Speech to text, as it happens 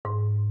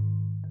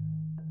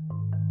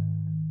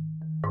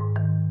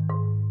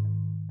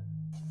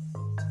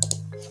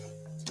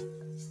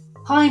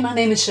Hi, my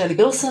name is Shirley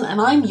Bilson and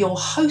I'm your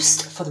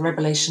host for the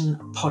Revelation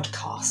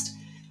podcast.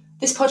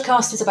 This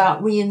podcast is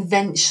about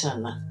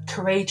reinvention,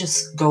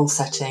 courageous goal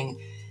setting,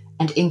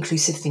 and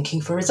inclusive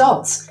thinking for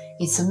results.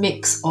 It's a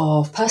mix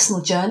of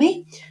personal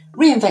journey,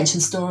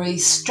 reinvention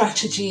stories,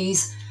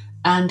 strategies,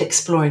 and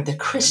exploring the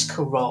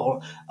critical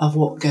role of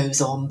what goes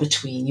on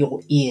between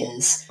your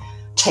ears,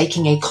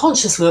 taking a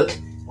conscious look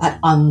at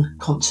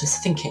unconscious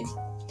thinking.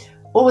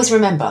 Always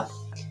remember,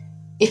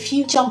 if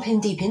you jump in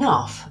deep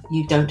enough,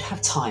 you don't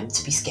have time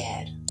to be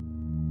scared.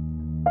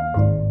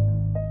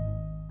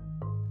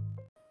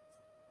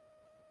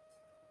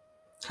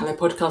 Hello,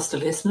 podcaster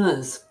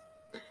listeners.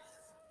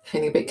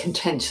 Feeling a bit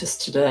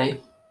contentious today.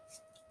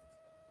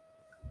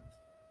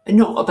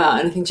 Not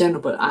about anything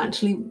general, but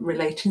actually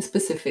relating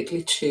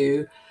specifically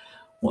to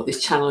what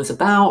this channel is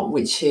about,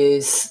 which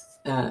is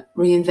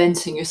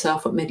reinventing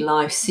yourself at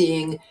midlife,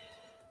 seeing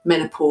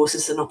menopause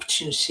as an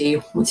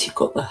opportunity once you've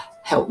got the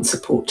help and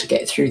support to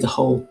get through the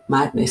whole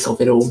madness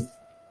of it all.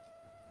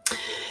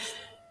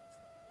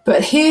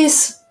 But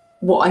here's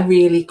what I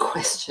really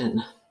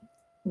question.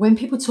 When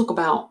people talk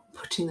about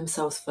putting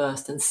themselves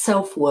first and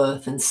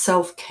self-worth and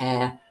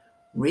self-care,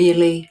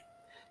 really?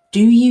 Do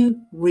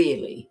you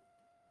really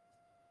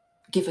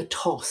give a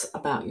toss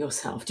about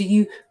yourself? Do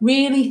you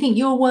really think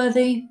you're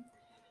worthy?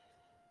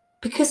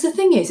 Because the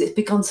thing is, it's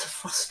begun to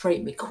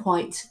frustrate me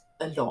quite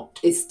a lot.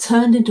 It's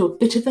turned into a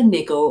bit of a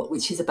niggle,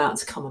 which is about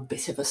to become a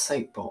bit of a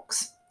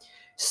soapbox.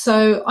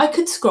 So I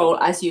could scroll,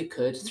 as you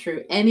could,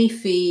 through any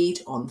feed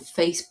on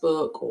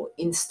Facebook or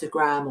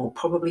Instagram or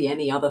probably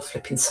any other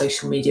flipping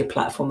social media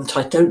platform that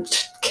I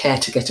don't care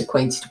to get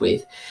acquainted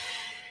with.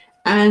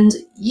 And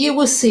you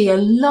will see a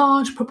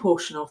large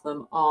proportion of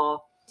them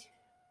are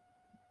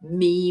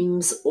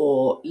memes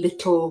or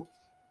little,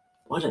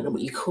 I don't know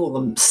what you call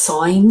them,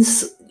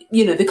 signs,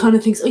 the kind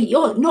of things.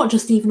 You're not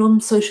just even on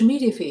social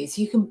media feeds.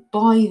 You can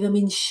buy them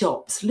in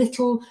shops,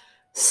 little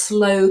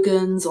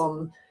slogans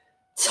on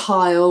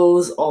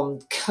tiles, on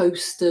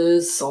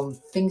coasters, on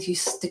things you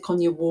stick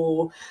on your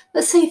wall.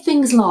 Let's say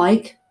things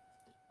like,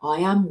 I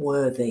am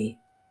worthy,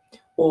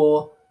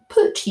 or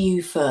put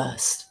you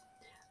first.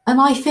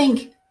 And I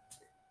think,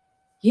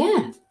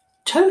 yeah,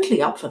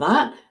 totally up for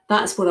that.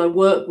 That's what I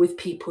work with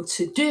people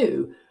to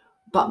do.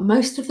 But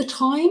most of the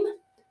time,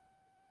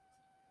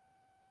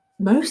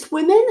 most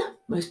women,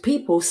 most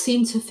people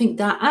seem to think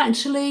that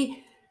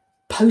actually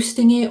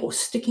posting it or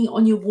sticking it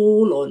on your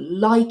wall or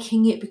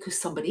liking it because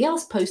somebody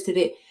else posted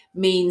it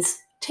means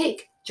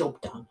tick, job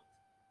done.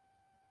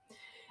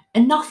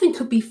 And nothing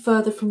could be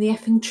further from the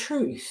effing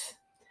truth.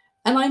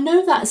 And I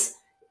know that's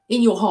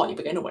in your heart.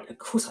 You're going, oh, well, of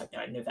course I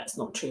know that's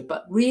not true.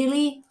 But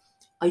really,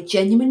 I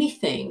genuinely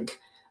think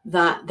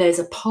that there's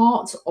a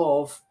part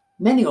of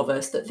many of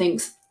us that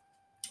thinks,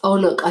 oh,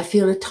 look, I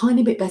feel a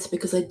tiny bit better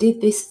because I did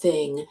this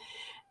thing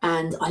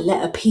and I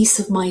let a piece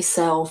of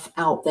myself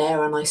out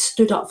there and I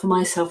stood up for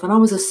myself and I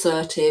was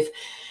assertive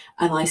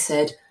and I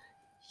said,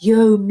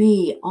 yo,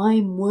 me,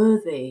 I'm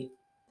worthy.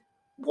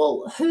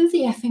 Well, who the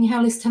effing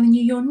hell is telling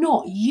you you're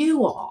not?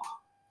 You are.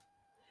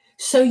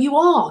 So you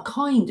are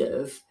kind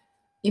of,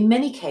 in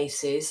many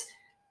cases,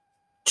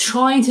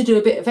 trying to do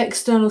a bit of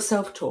external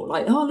self-talk,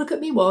 like, oh, look at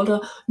me, Wilder.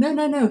 No,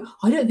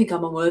 I don't think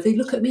I'm unworthy.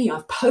 Look at me.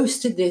 I've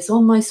posted this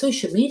on my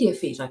social media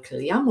feed. I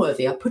clearly am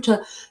worthy. I put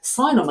a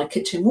sign on my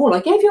kitchen wall. I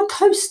gave you a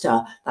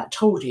coaster that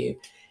told you.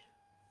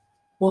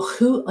 Well,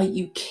 who are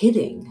you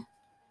kidding?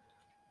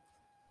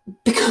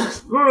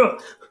 Because,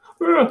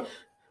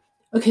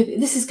 okay,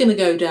 this is going to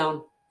go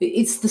down.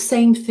 It's the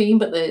same theme,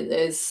 but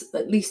there's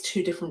at least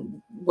two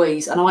different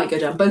ways, and I might go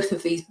down both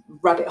of these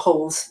rabbit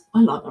holes.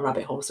 I like my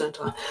rabbit holes, don't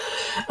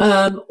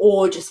I?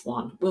 Or just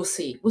one. We'll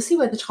see. We'll see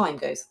where the time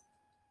goes.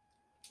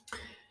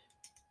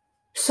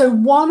 So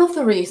one of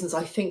the reasons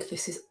I think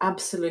this is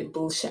absolute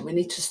bullshit, we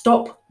need to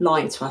stop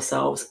lying to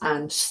ourselves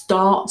and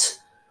start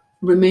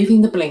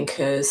removing the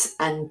blinkers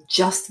and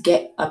just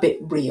get a bit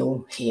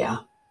real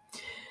here.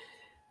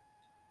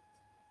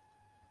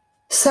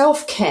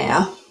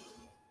 Self-care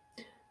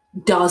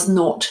does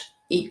not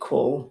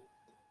equal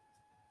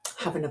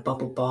having a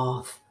bubble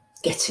bath,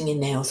 getting your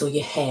nails or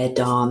your hair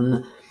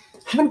done,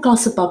 having a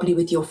glass of bubbly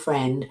with your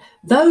friend.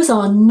 Those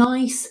are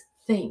nice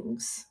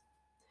things.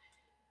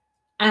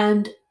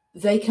 And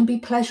they can be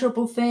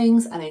pleasurable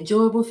things and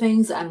enjoyable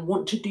things and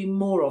want to do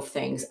more of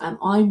things. And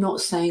I'm not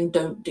saying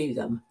don't do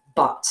them,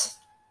 but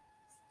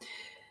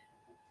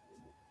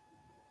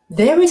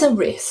there is a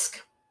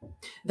risk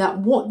that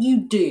what you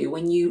do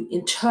when you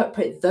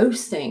interpret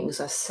those things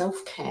as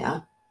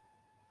self-care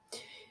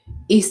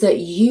is that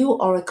you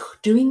are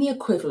doing the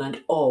equivalent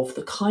of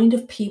the kind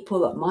of people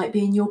that might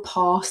be in your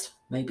past,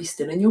 maybe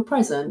still in your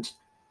present,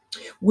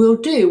 will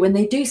do when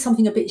they do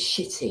something a bit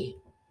shitty.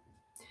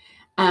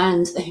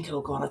 And they think,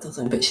 oh God, I've done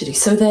something a bit shitty.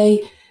 So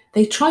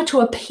they try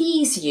to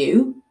appease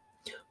you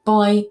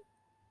by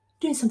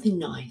doing something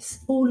nice.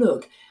 Oh,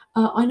 look,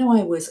 I know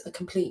I was a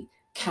complete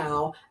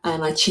cow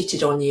and I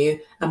cheated on you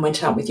and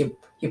went out with your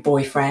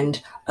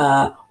boyfriend,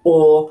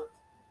 or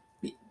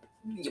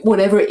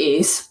whatever it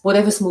is,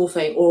 whatever small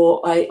thing,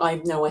 or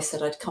I know I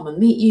said I'd come and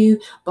meet you,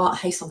 but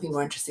hey, something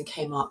more interesting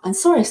came up, and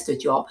sorry I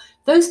stood you up.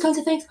 Those kinds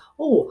of things.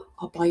 Or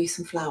I'll buy you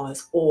some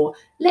flowers, or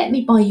let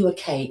me buy you a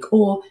cake,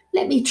 or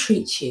let me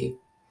treat you.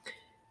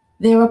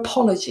 They're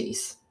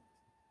apologies.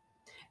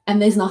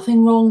 And there's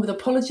nothing wrong with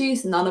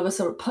apologies. None of us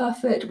are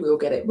perfect. We all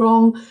get it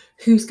wrong.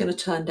 Who's going to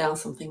turn down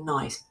something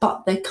nice?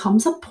 But there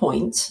comes a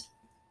point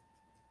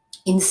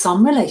in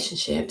some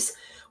relationships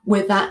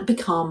where that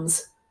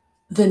becomes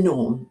the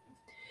norm.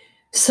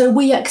 So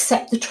we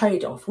accept the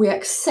trade-off. We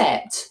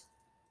accept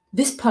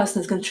this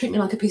person is going to treat me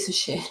like a piece of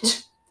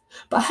shit.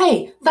 But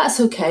hey, that's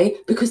okay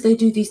because they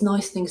do these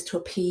nice things to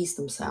appease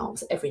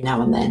themselves every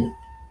now and then.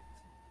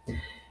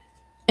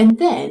 And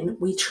then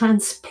we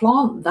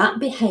transplant that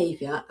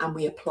behavior and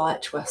we apply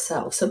it to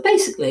ourselves. So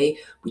basically,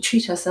 we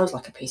treat ourselves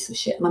like a piece of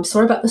shit. And I'm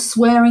sorry about the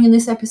swearing in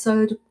this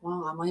episode.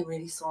 Well, am I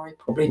really sorry?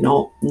 Probably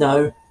not.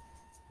 No.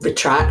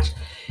 Retract.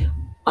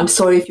 I'm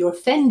sorry if you're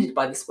offended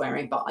by the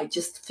swearing, but I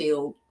just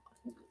feel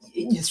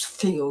it just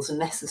feels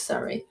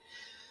necessary.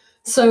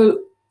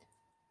 So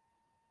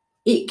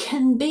it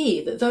can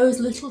be that those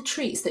little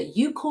treats that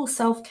you call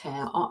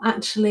self-care are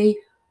actually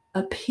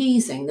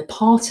appeasing the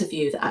part of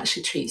you that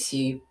actually treats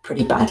you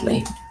pretty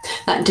badly,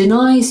 that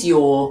denies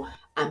your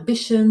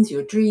ambitions,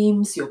 your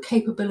dreams, your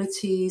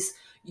capabilities,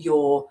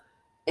 your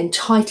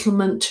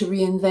entitlement to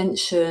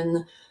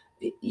reinvention,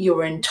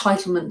 your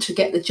entitlement to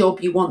get the job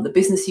you want, the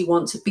business you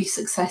want, to be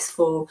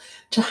successful,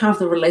 to have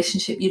the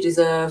relationship you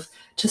deserve,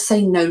 to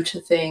say no to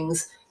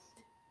things.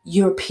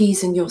 You're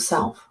appeasing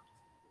yourself.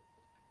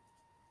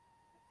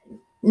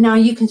 Now,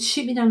 you can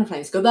shoot me down the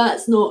flames, go,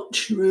 that's not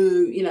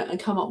true, and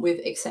come up with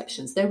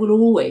exceptions. There will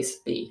always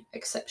be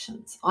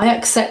exceptions. I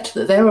accept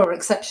that there are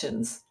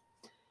exceptions,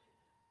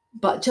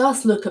 but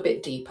just look a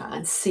bit deeper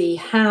and see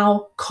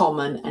how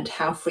common and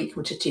how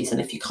frequent it is.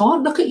 And if you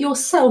can't look at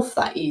yourself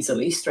that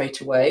easily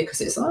straight away, because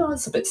it's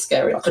a bit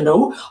scary, like,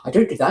 no, I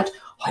don't do that,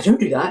 I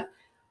don't do that.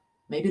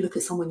 Maybe look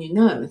at someone you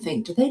know and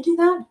think, do they do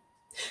that?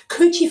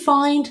 Could you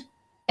find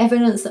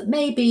evidence that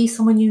maybe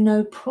someone you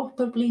know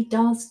probably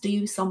does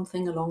do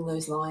something along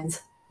those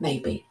lines?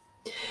 Maybe.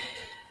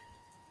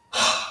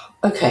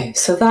 Okay,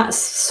 so that's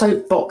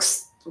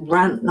soapbox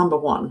rant number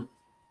 1.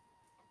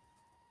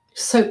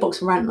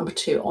 Soapbox rant number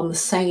 2 on the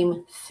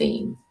same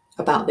theme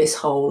about this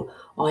whole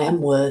I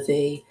am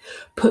worthy,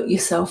 put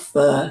yourself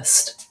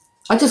first.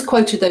 I just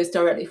quoted those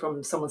directly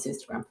from someone's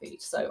Instagram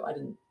feed, so I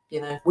didn't,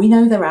 we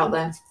know they're out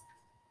there,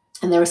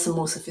 and there are some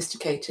more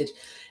sophisticated,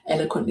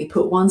 eloquently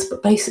put ones,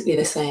 but basically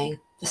they're saying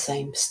the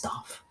same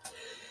stuff.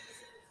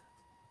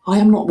 I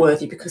am not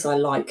worthy because I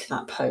like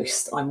that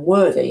post. I'm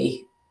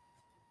worthy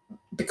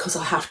because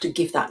I have to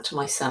give that to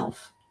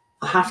myself.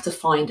 I have to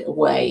find a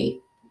way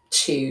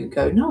to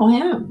go, no, I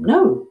am.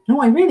 No,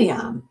 I really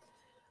am.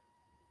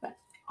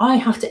 I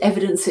have to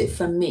evidence it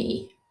for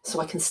me so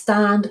I can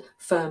stand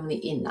firmly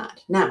in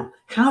that. Now,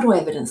 how do I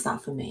evidence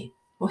that for me?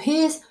 Well,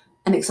 here's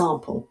an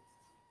example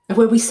of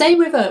where we say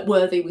we're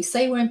worthy, we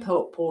say we're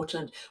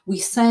important, we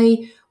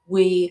say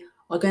we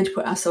are going to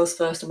put ourselves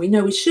first, and we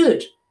know we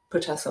should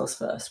put ourselves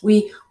first.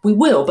 We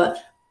will, but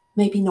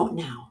maybe not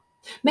now.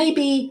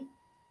 Maybe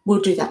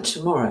we'll do that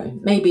tomorrow.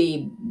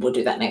 Maybe we'll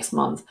do that next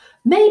month.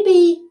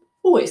 Maybe,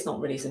 it's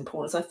not really as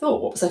important as I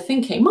thought. What was I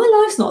thinking?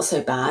 My life's not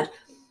so bad.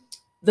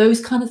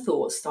 Those kind of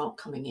thoughts start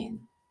coming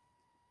in.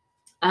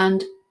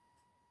 And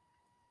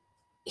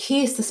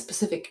here's the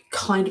specific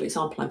kind of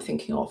example I'm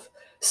thinking of.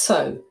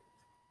 So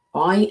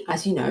I,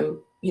 as you know,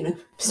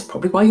 this is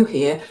probably why you're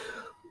here,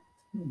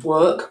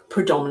 work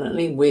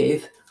predominantly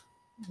with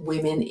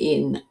women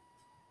in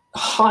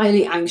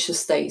highly anxious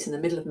states in the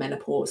middle of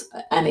menopause,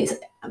 and it's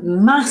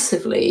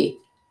massively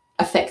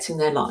affecting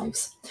their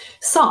lives.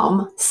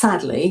 Some,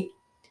 sadly,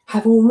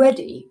 have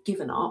already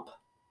given up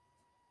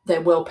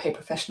their well-paid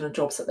professional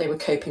jobs that they were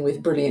coping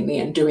with brilliantly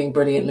and doing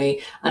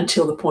brilliantly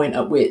until the point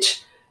at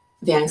which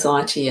the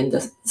anxiety and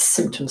the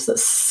symptoms that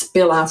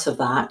spill out of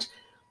that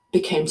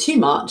became too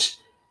much.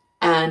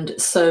 And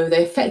so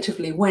they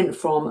effectively went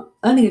from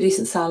earning a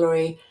decent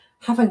salary,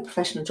 having a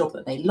professional job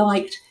that they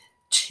liked,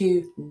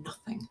 to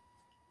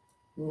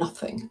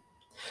nothing.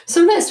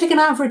 So let's take an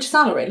average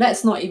salary.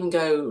 Let's not even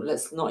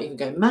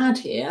go mad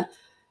here.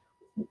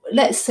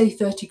 Let's say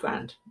 30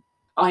 grand.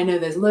 I know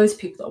there's loads of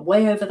people that are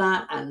way over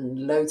that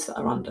and loads that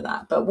are under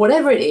that. But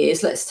whatever it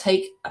is, let's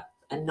take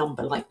a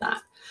number like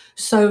that.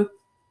 So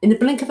in the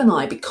blink of an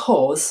eye,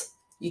 because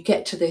you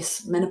get to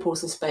this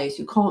menopausal space,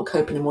 you can't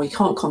cope anymore, you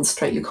can't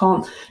concentrate, you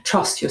can't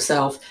trust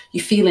yourself, you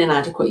feel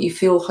inadequate, you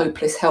feel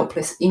hopeless,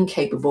 helpless,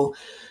 incapable,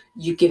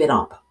 you give it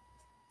up.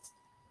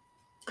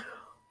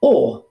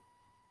 Or,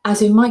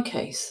 as in my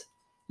case,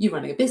 you're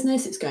running a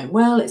business, it's going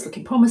well, it's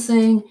looking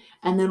promising,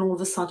 and then all of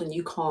a sudden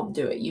you can't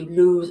do it. You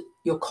lose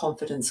your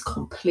confidence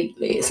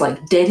completely. It's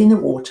like dead in the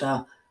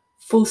water,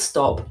 full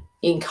stop,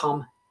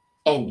 income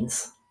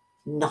ends,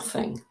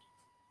 nothing.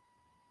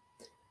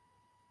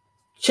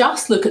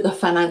 Just look at the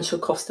financial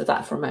cost of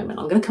that for a moment.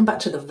 I'm going to come back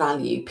to the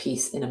value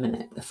piece in a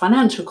minute. The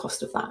financial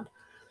cost of that.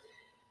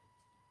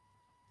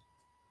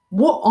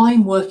 What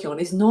I'm working on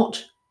is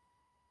not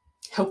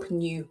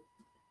helping you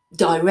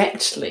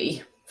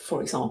directly,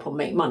 for example,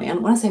 make money.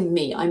 And when I say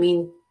me, I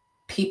mean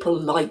people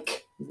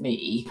like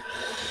me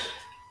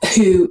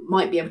who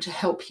might be able to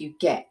help you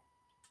get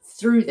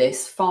through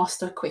this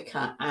faster,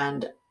 quicker,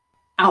 and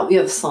out the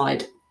other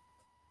side,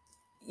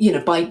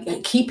 by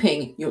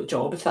keeping your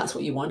job, if that's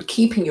what you want,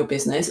 keeping your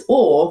business,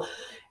 or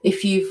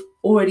if you've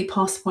already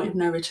passed the point of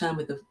no return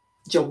with the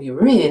job you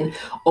were in,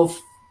 of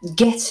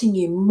getting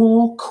you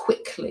more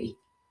quickly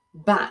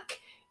back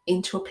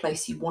into a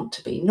place you want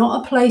to be,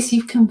 not a place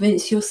you've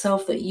convinced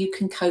yourself that you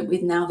can cope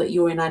with now that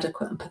you're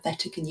inadequate and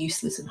pathetic and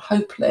useless and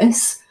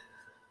hopeless,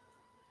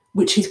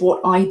 which is what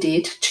I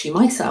did to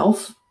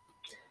myself.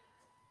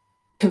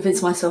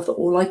 Convince myself that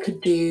all I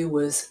could do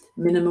was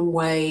minimum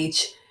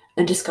wage,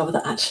 and discover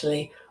that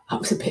actually that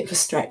was a bit of a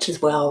stretch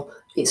as well.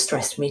 It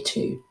stressed me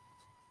too.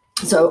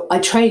 So I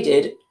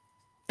traded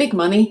big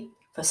money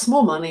for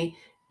small money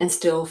and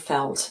still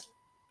felt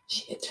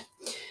shit.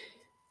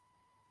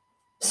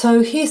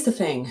 So here's the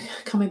thing,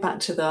 coming back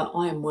to the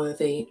I am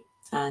worthy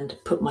and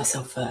put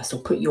myself first, or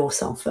put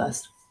yourself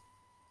first.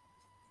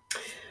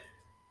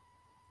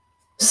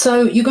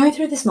 So you're going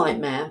through this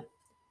nightmare.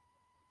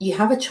 You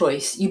have a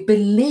choice. You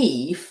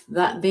believe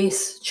that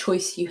this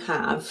choice you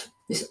have,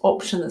 this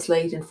option that's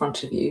laid in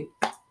front of you,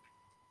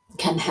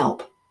 can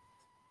help.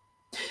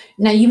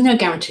 Now, you've no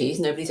guarantees.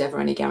 Nobody's ever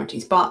any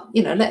guarantees. But,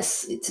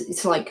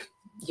 it's like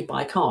you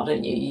buy a car,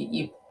 don't you?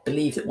 You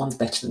believe that one's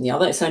better than the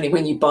other. It's only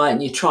when you buy it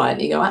and you try it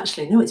and you go,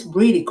 actually, no, it's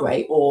really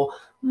great. Or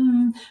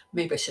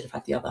maybe I should have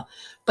had the other.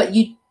 But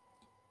you,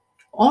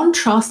 on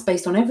trust,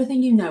 based on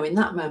everything you know in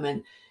that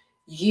moment,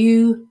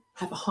 you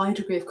have a high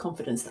degree of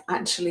confidence that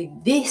actually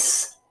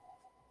this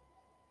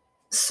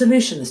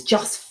solution is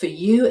just for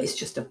you. It's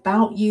just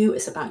about you.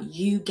 It's about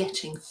you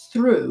getting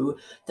through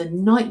the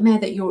nightmare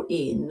that you're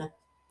in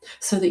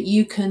so that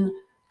you can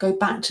go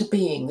back to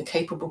being the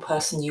capable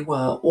person you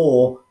were,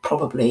 or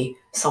probably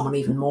someone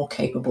even more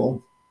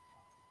capable.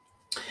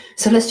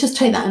 So let's just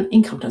take that in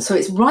income terms. So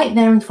it's right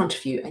there in front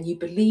of you and you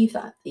believe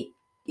that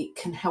it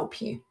can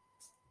help you.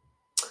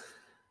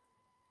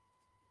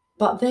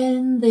 But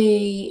then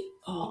there's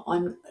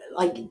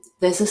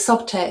a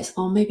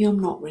subtext, maybe I'm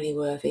not really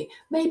worthy.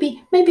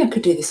 Maybe I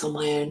could do this on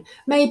my own.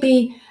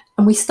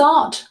 And we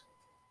start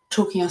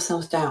talking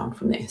ourselves down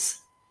from this.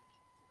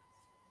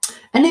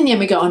 And in the end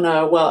we go, oh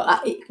no,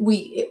 well,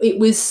 it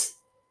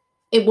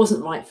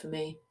wasn't right for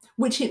me,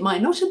 which it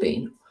might not have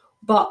been,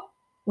 but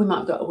we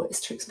might go, oh,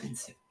 it's too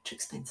expensive.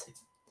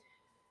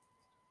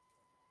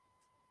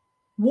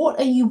 What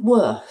are you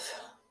worth?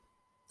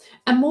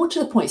 And more to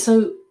the point,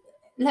 so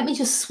let me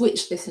just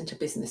switch this into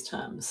business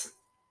terms.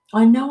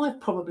 I know I've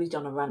probably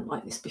done a rant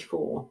like this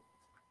before,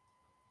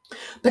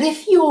 but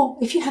if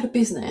you had a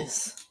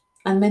business,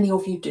 and many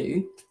of you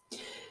do,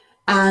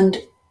 and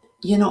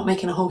you're not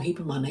making a whole heap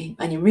of money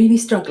and you're really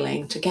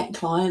struggling to get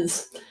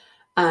clients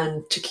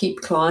and to keep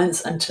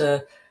clients and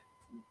to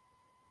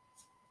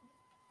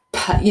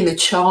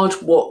charge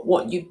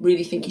what you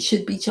really think you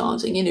should be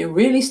charging,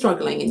 really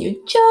struggling, and you're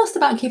just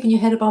about keeping your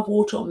head above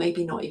water, or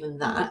maybe not even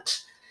that.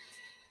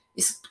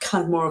 It's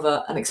kind of more of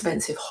an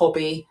expensive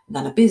hobby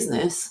than a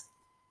business.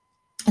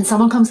 And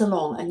someone comes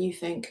along and you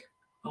think,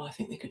 oh, I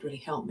think they could really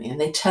help me. And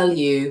they tell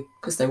you,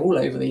 because they're all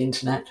over the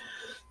internet,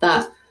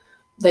 that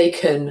they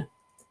can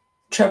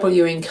treble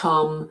your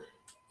income,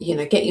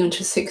 get you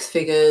into 6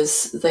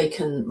 figures. They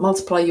can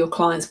multiply your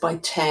clients by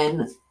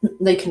 10.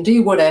 They can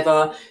do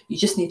whatever. You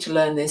just need to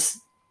learn this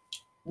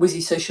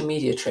whizzy social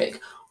media trick,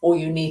 or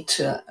you need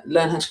to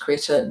learn how to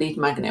create a lead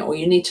magnet, or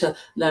you need to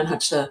learn how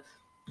to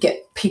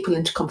get people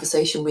into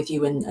conversation with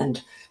you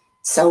and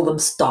sell them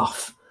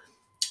stuff.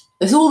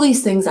 There's all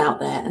these things out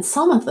there, and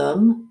some of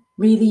them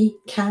really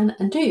can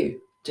and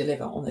do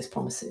deliver on those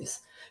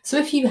promises. So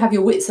if you have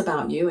your wits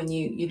about you and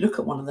you look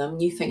at one of them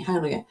and you think, hang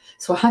on again,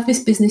 so I have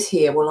this business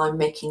here, well, I'm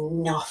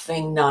making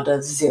nothing, nada,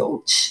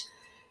 zilch,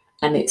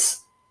 and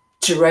it's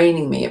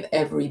draining me of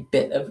every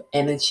bit of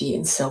energy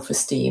and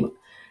self-esteem.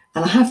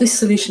 And I have this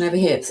solution over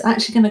here. It's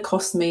actually going to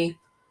cost me,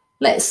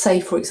 let's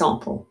say, for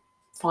example,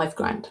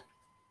 $5,000.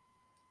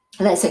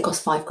 Let's say it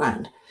costs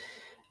 $5,000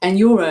 and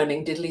you're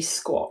earning diddly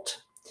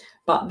squat.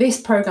 But this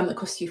program that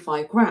costs you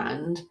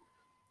 $5,000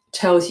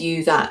 tells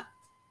you that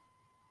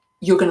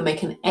you're going to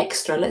make an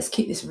extra, let's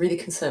keep this really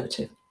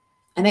conservative,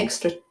 an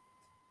extra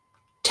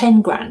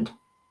 $10,000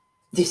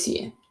 this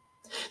year.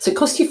 So it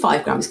costs you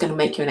 $5,000, it's going to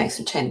make you an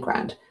extra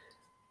 $10,000.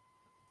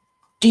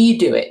 Do you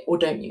do it or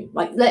don't you?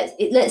 Like let's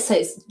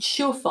say it's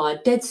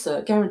surefire, dead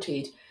cert,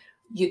 guaranteed.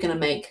 You're going to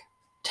make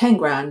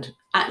 $10,000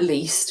 at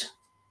least,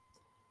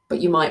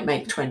 but you might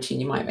make 20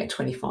 and you might make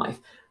 25,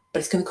 but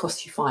it's going to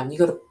cost you $5,000.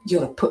 You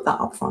got to put that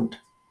up front.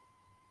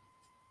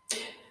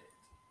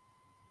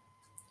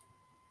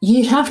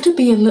 You'd have to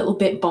be a little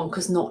bit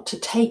bonkers not to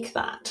take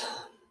that.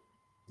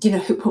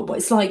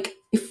 It's like,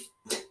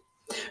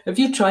 have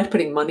you tried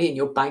putting money in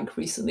your bank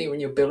recently or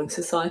in your building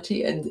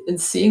society and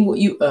seeing what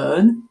you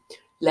earn?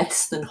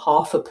 Less than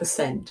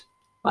 0.5%.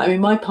 I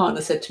mean, my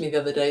partner said to me the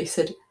other day, he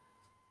said,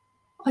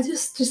 I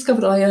just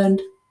discovered I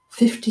earned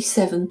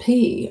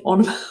 57p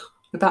on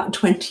about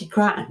 20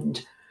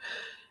 grand.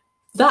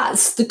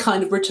 That's the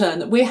kind of return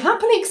that we're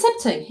happily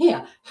accepting.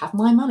 Here, have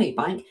my money,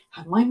 bank,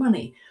 have my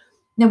money.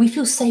 Now we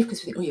feel safe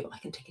because we think, oh yeah, but I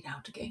can take it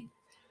out again.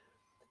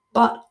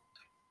 But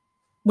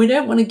we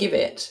don't want to give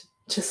it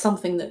to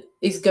something that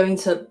is going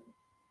to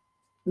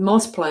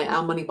multiply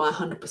our money by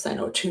 100%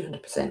 or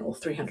 200% or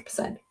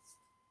 300%.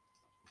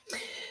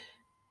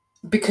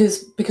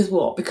 Because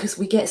what? Because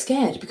we get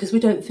scared, because we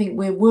don't think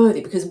we're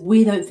worthy, because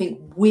we don't think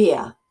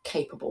we're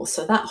capable.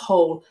 So that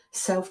whole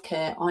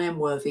self-care, I am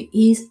worthy,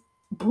 is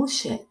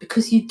bullshit,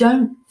 because you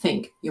don't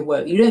think you're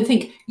worthy. You don't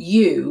think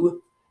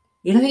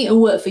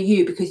it'll work for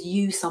you, because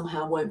you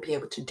somehow won't be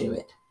able to do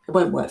it. It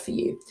won't work for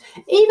you.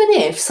 Even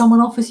if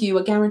someone offers you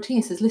a guarantee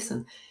and says,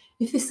 listen,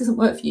 if this doesn't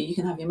work for you, you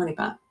can have your money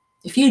back.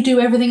 If you do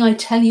everything I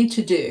tell you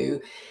to do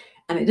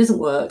and it doesn't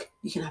work,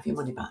 you can have your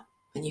money back.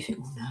 And you think,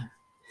 oh no,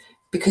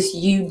 because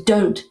you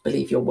don't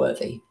believe you're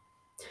worthy.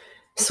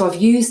 So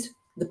I've used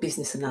the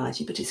business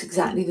analogy, but it's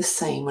exactly the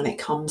same when it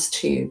comes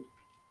to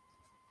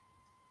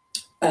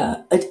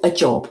a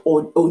job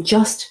or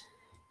just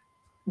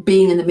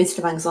being in the midst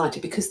of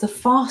anxiety, because the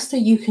faster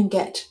you can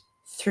get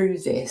through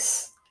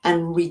this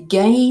and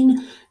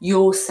regain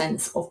your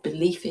sense of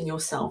belief in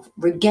yourself,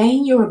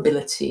 regain your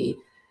ability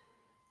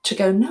to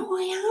go, no,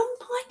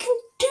 I can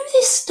do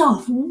this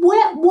stuff.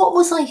 What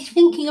was I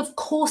thinking? Of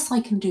course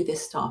I can do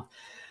this stuff.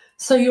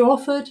 So you're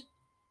offered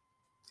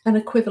an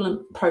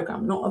equivalent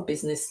program, not a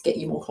business, get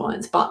you more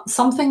clients, but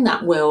something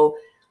that will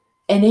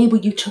enable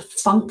you to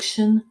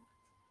function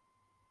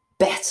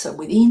better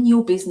within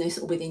your business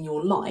or within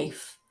your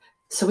life.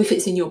 So if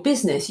it's in your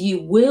business,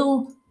 you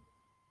will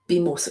be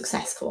more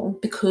successful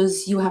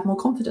because you have more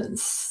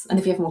confidence. And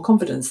if you have more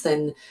confidence,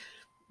 then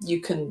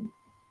you can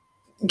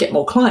get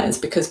more clients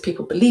because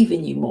people believe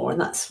in you more. And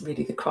that's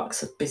really the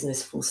crux of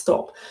business, full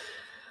stop.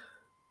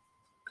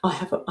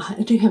 I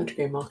do have a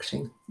degree in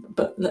marketing,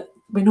 but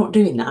we're not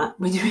doing that.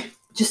 We're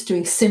just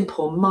doing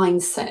simple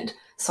mindset,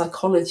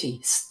 psychology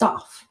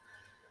stuff.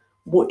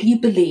 What do you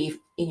believe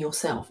in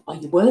yourself? Are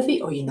you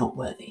worthy or are you not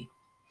worthy?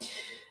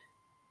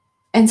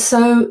 And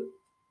so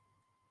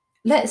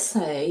let's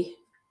say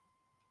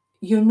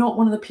you're not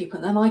one of the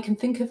people, and I can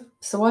think of,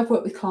 so I've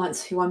worked with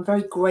clients who I'm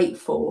very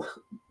grateful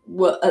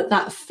were at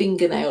that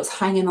fingernails,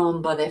 hanging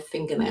on by their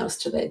fingernails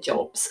to their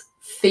jobs,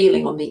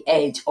 feeling on the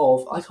edge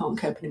of, I can't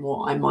cope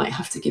anymore, I might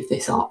have to give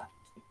this up.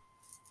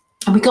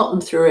 And we got them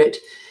through it.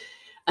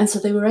 And so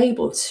they were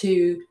able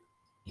to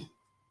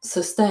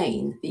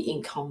sustain the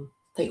income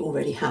they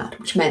already had,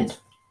 which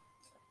meant,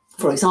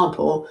 for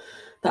example,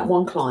 that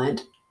one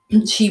client,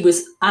 she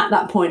was at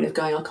that point of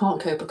going, I can't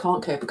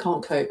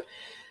cope,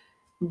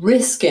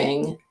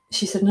 risking,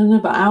 she said, no,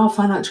 but our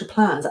financial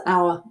plans,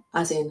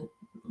 as in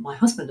my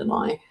husband and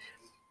I,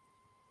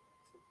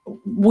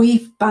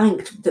 we've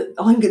banked that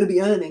I'm going to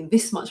be earning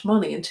this much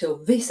money until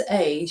this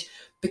age,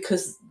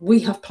 because we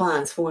have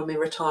plans for when we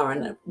retire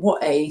and at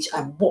what age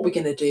and what we're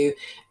going to do.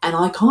 And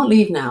I can't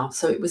leave now.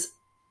 So it was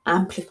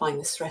amplifying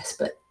the stress,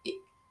 but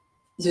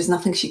there's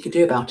nothing she could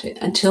do about it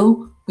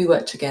until we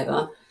worked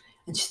together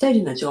and she stayed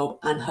in her job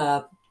and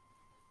her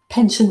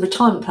pension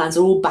retirement plans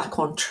are all back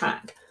on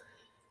track.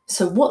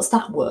 So what's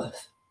that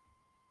worth?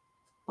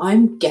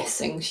 I'm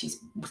guessing she's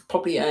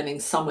probably earning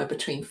somewhere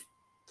between,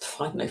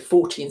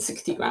 40 and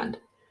 60 grand.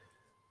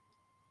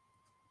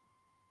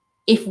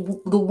 If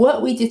the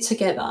work we did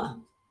together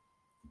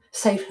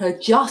saved her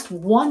just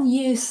 1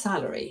 year's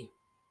salary,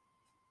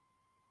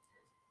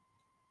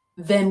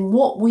 then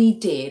what we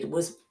did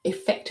was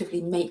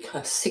effectively make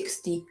her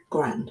 60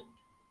 grand.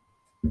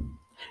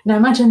 Now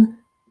imagine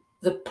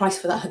the price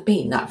for that had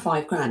been that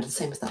 5 grand, the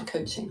same as that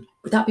coaching.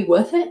 Would that be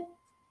worth it?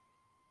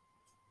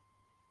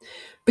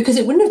 Because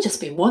it wouldn't have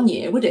just been 1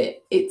 year, would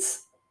it?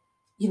 It's,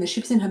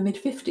 she was in her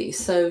mid-50s,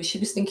 so she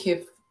was thinking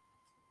of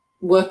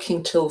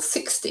working till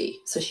 60.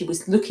 So she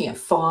was looking at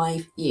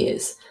 5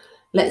 years.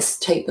 Let's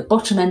take the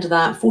bottom end of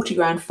that, 40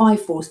 grand,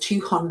 5 fours,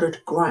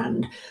 200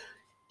 grand.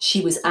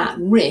 She was at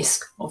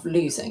risk of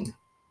losing.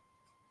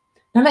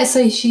 Now, let's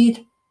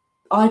say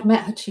I'd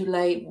met her too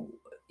late.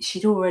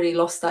 She'd already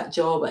lost that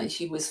job and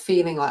she was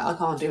feeling like, I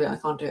can't do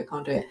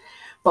it.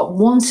 But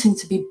wanting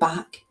to be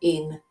back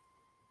in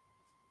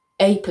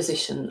a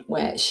position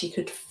where she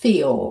could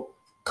feel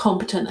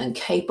competent and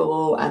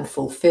capable and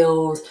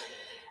fulfilled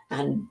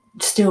and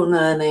still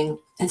learning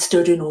and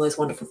still doing all those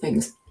wonderful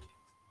things.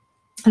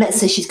 Let's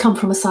say she's come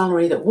from a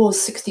salary that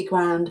was 60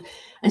 grand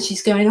and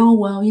she's going, oh,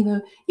 well,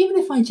 even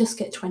if I just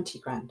get 20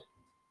 grand,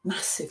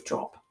 massive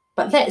drop.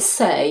 But let's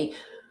say,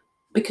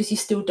 because you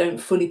still don't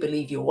fully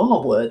believe you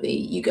are worthy,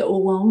 you go, oh,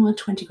 well,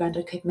 20 grand,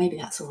 okay, maybe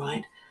that's all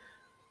right.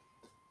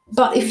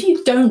 But if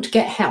you don't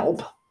get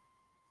help,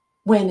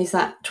 when is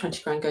that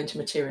 20 grand going to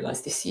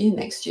materialize? This year,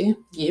 next year,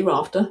 year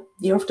after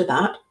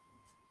that?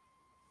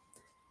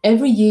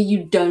 Every year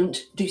you don't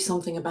do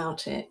something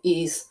about it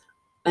is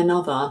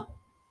another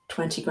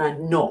 20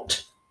 grand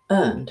not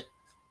earned.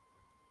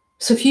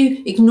 So if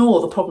you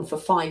ignore the problem for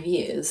 5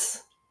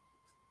 years,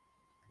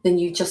 then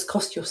you just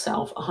cost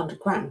yourself 100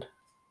 grand.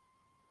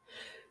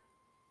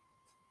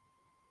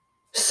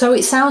 So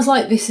it sounds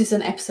like this is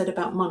an episode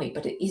about money,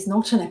 but it is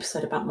not an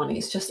episode about money.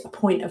 It's just a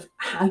point of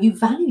how you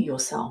value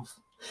yourself.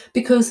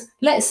 Because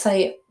let's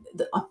say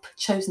that I've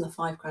chosen the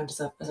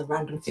 £5,000 as a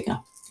random figure,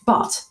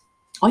 but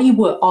are you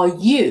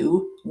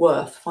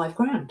worth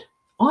 £5,000?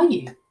 Are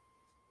you?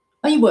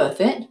 Are you worth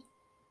it?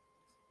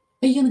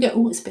 Are you going to go,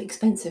 oh, it's a bit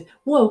expensive?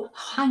 Well,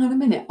 hang on a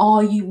minute.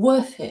 Are you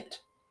worth it?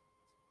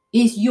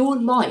 Is your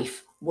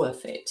life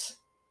worth it?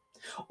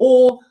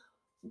 Or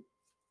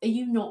are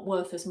you not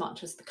worth as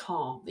much as the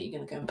car that you're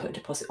going to go and put a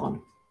deposit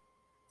on?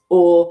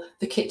 Or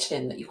the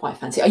kitchen that you quite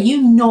fancy? Are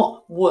you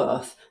not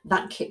worth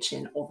that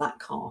kitchen or that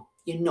car?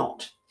 You're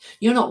not.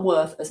 You're not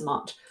worth as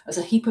much as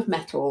a heap of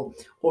metal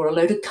or a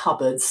load of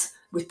cupboards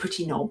with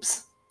pretty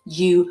knobs.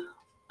 You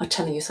are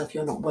telling yourself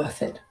you're not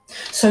worth it.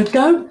 So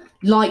don't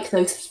like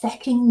those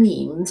fecking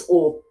memes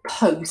or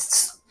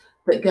posts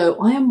that go,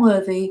 I am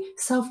worthy,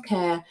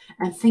 self-care,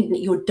 and think that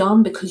you're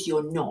done because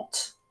you're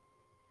not.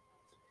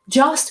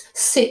 Just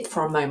sit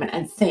for a moment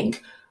and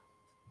think,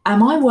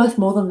 am I worth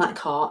more than that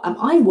car? Am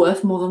I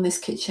worth more than this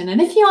kitchen?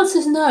 And if the answer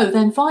is no,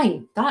 then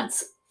fine.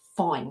 That's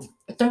fine.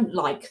 But don't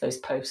like those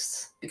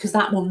posts because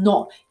that will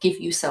not give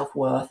you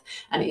self-worth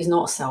and it is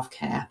not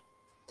self-care.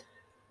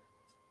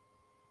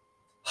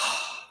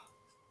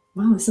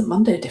 Well, isn't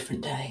Monday a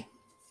different day?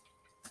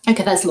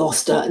 Okay, that's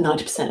lost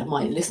 90% of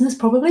my listeners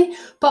probably,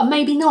 but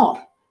maybe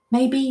not.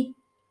 Maybe,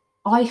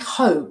 I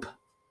hope,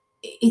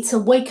 it's a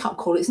wake-up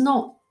call. It's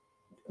not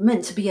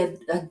meant to be a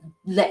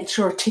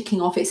lecture or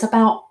ticking off. It's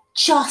about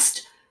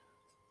just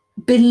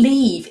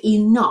believe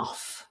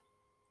enough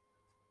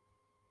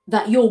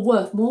that you're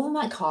worth more than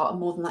that car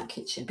and more than that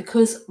kitchen.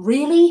 Because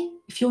really,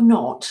 if you're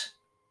not,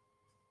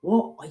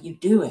 what are you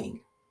doing?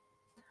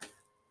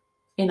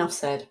 Enough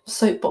said.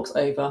 Soapbox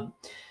over.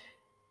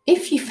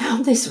 If you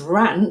found this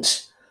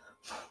rant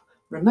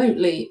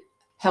remotely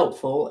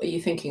helpful, are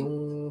you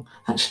thinking,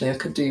 actually, I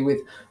could do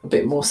with a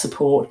bit more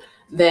support?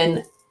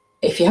 Then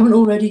if you haven't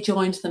already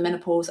joined the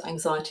Menopause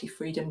Anxiety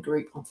Freedom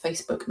group on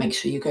Facebook, make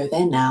sure you go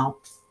there now,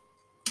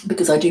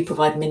 because I do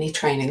provide mini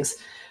trainings,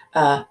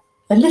 a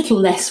little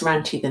less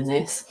ranty than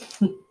this,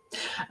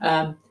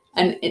 and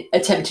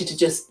attempted to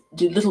just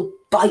do little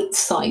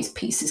bite-sized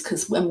pieces,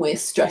 because when we're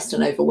stressed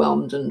and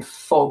overwhelmed and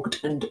fogged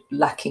and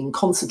lacking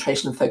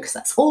concentration and focus,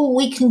 that's all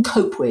we can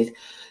cope with.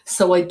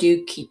 So I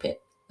do keep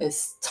it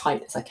as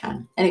tight as I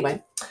can.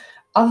 Anyway,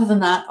 other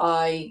than that,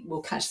 I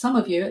will catch some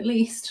of you at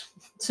least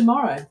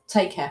tomorrow.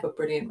 Take care, have a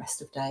brilliant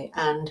rest of day,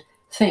 and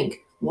think,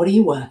 what are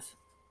you worth?